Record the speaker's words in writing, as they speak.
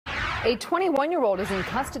A 21-year-old is in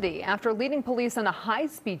custody after leading police on a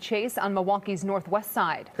high-speed chase on Milwaukee's northwest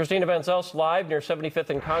side. Christina Van Zelst live near 75th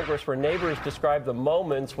and Congress, where neighbors describe the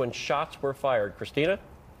moments when shots were fired. Christina?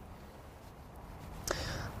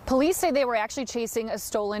 Police say they were actually chasing a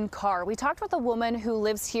stolen car. We talked with a woman who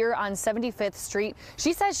lives here on 75th Street.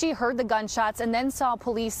 She says she heard the gunshots and then saw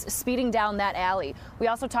police speeding down that alley. We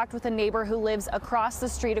also talked with a neighbor who lives across the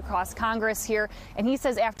street across Congress here, and he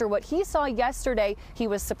says after what he saw yesterday, he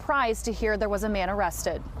was surprised to hear there was a man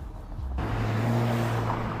arrested.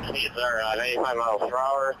 Speeds are 95 miles per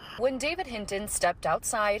hour. When David Hinton stepped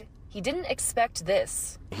outside, he didn't expect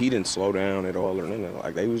this. He didn't slow down at all or nothing.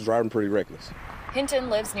 Like, they was driving pretty reckless. Hinton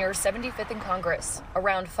lives near 75th and Congress.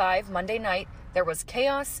 Around 5 Monday night, there was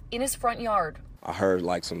chaos in his front yard. I heard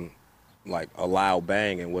like a loud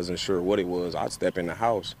bang and wasn't sure what it was. I'd step in the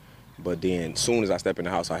house, but then as soon as I step in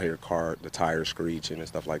the house, I hear the tires screeching and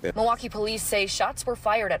stuff like that. Milwaukee police say shots were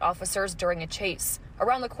fired at officers during a chase.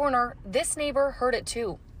 Around the corner, this neighbor heard it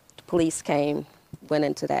too. The police came, went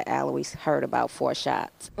into that alley. We heard about 4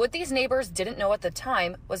 shots. What these neighbors didn't know at the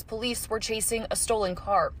time was police were chasing a stolen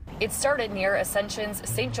car. It started near Ascension's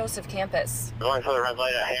St. Joseph campus. Going for the red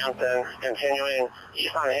light at Hampton, continuing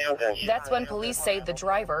east on Hampton. That's when police say the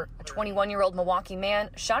driver, a 21-year-old Milwaukee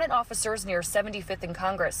man, shot at officers near 75th and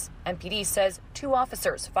Congress. MPD says 2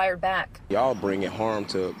 officers fired back. Y'all bringing harm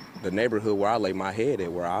to the neighborhood where I lay my head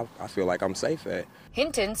at, where I feel like I'm safe at.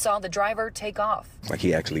 Hinton saw the driver take off. Like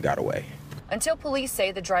he actually got away. Until police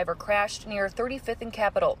say the driver crashed near 35th and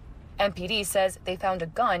Capitol. MPD says they found a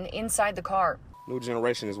gun inside the car. New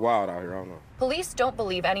generation is wild out here, I don't know. Police don't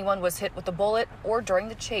believe anyone was hit with a bullet or during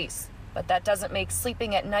the chase, but that doesn't make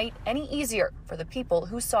sleeping at night any easier for the people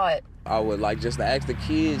who saw it. I would like just to ask the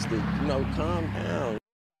kids to, calm down.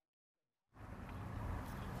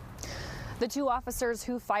 The 2 officers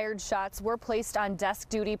who fired shots were placed on desk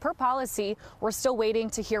duty per policy. We're still waiting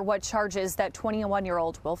to hear what charges that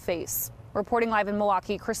 21-year-old will face. Reporting live in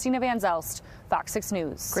Milwaukee, Christina Van Zelst, FOX 6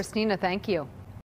 News. Christina, thank you.